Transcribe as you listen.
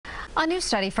A new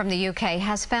study from the UK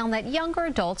has found that younger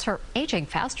adults are aging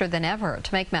faster than ever.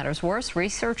 To make matters worse,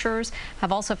 researchers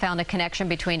have also found a connection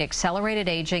between accelerated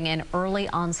aging and early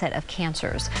onset of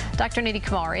cancers. Dr. Nidhi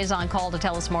Kumar is on call to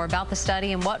tell us more about the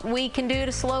study and what we can do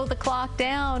to slow the clock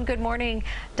down. Good morning,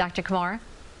 Dr. Kumar.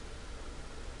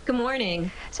 Good morning.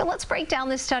 So let's break down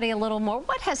this study a little more.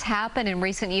 What has happened in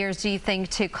recent years, do you think,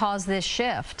 to cause this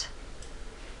shift?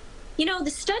 You know,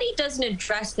 the study doesn't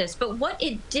address this, but what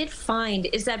it did find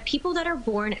is that people that are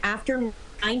born after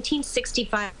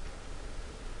 1965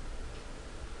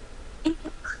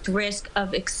 risk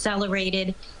of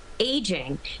accelerated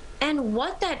aging. And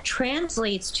what that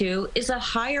translates to is a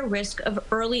higher risk of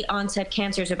early onset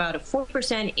cancers, about a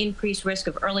 4% increased risk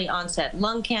of early onset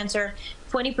lung cancer,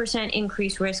 20%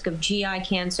 increased risk of GI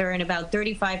cancer, and about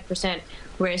 35%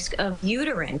 risk of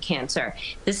uterine cancer.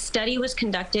 The study was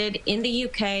conducted in the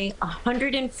UK,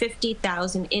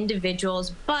 150,000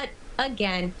 individuals, but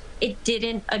again, it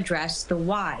didn't address the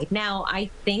why. Now, I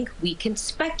think we can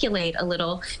speculate a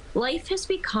little. Life has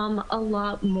become a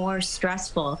lot more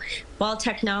stressful. While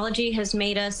technology has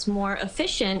made us more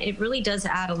efficient, it really does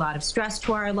add a lot of stress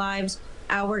to our lives.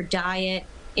 Our diet,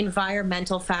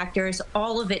 environmental factors,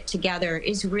 all of it together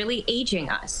is really aging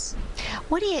us.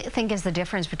 What do you think is the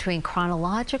difference between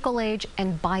chronological age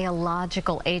and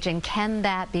biological aging? Can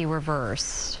that be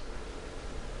reversed?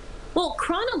 Well,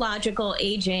 chronological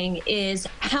aging is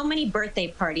how many birthday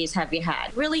parties have you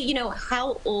had? Really, you know,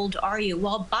 how old are you?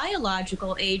 While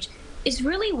biological age is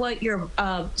really what your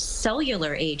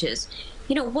cellular age is.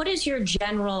 You know, what is your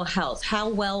general health? How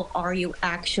well are you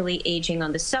actually aging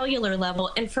on the cellular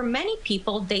level? And for many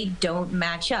people, they don't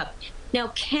match up. Now,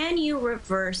 can you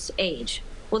reverse age?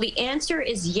 Well, the answer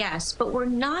is yes, but we're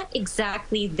not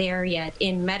exactly there yet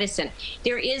in medicine.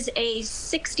 There is a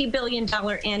 $60 billion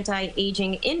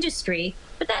anti-aging industry,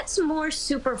 but that's more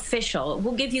superficial. It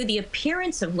will give you the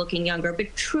appearance of looking younger,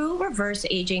 but true reverse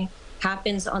aging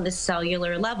happens on the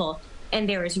cellular level. And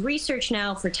there is research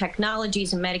now for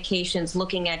technologies and medications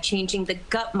looking at changing the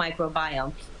gut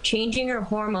microbiome, changing your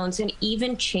hormones, and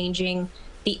even changing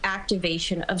the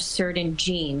activation of certain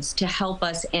genes to help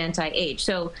us anti-age.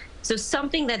 So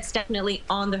something that's definitely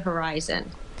on the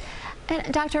horizon.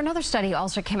 And Doctor, another study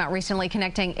also came out recently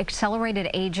connecting accelerated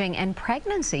aging and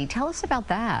pregnancy. Tell us about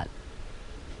that.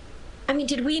 I mean,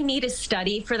 did we need a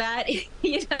study for that?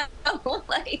 You know,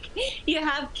 like you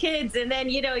have kids and then,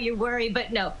 you know, you worry,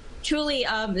 but no. Truly,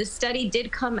 the study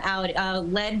did come out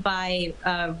led by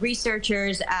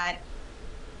researchers that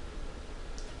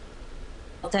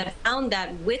found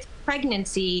that with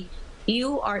pregnancy,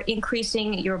 you are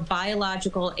increasing your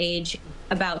biological age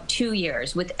about 2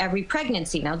 years with every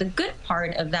pregnancy. Now, the good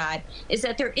part of that is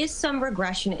that there is some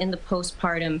regression in the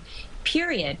postpartum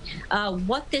period.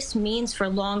 What this means for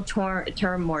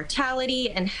long-term mortality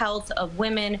and health of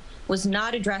women was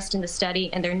not addressed in the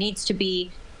study, and there needs to be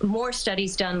more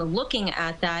studies done looking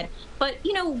at that. But,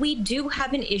 you know, we do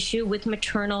have an issue with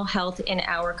maternal health in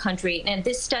our country. And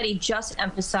this study just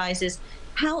emphasizes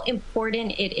how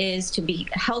important it is to be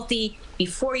healthy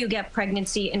before you get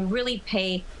pregnancy and really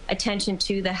pay attention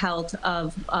to the health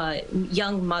of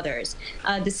young mothers.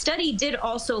 The study did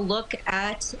also look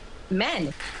at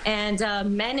men, and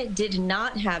men did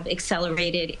not have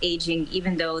accelerated aging,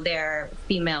 even though their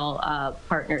female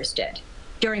partners did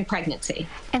during pregnancy.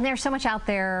 And there's so much out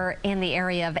there in the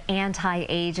area of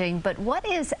anti-aging, but what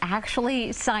is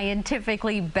actually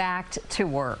scientifically backed to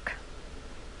work?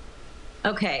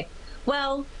 Okay,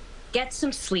 well, get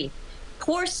some sleep.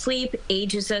 Poor sleep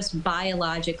ages us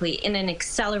biologically in an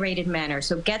accelerated manner,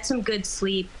 so get some good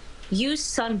sleep. Use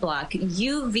sunblock.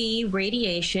 UV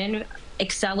radiation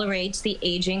accelerates the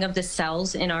aging of the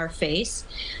cells in our face.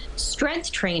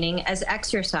 Strength training as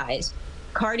exercise.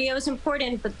 Cardio is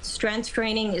important, but strength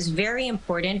training is very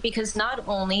important because not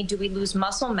only do we lose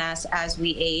muscle mass as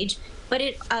we age, but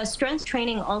strength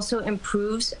training also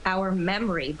improves our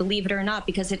memory, believe it or not,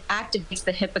 because it activates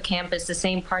the hippocampus, the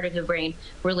same part of the brain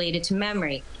related to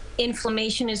memory.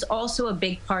 Inflammation is also a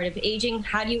big part of aging.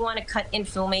 How do you want to cut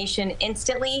inflammation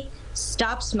instantly?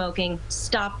 Stop smoking,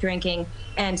 stop drinking,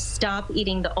 and stop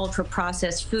eating the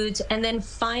ultra-processed foods. And then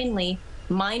finally,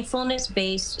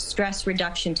 mindfulness-based stress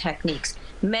reduction techniques,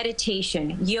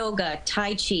 meditation, yoga,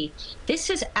 Tai Chi. This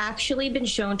has actually been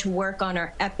shown to work on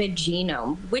our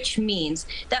epigenome, which means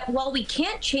that while we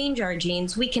can't change our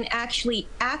genes, we can actually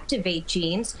activate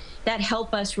genes that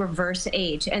help us reverse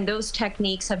age. And those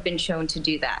techniques have been shown to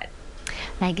do that.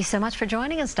 Thank you so much for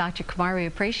joining us, Dr. Kumar. We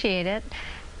appreciate it.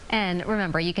 And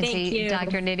remember, you can see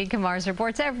Dr. Nidhi Kumar's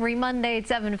reports every Monday at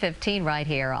 7:15 right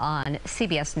here on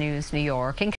CBS News New York.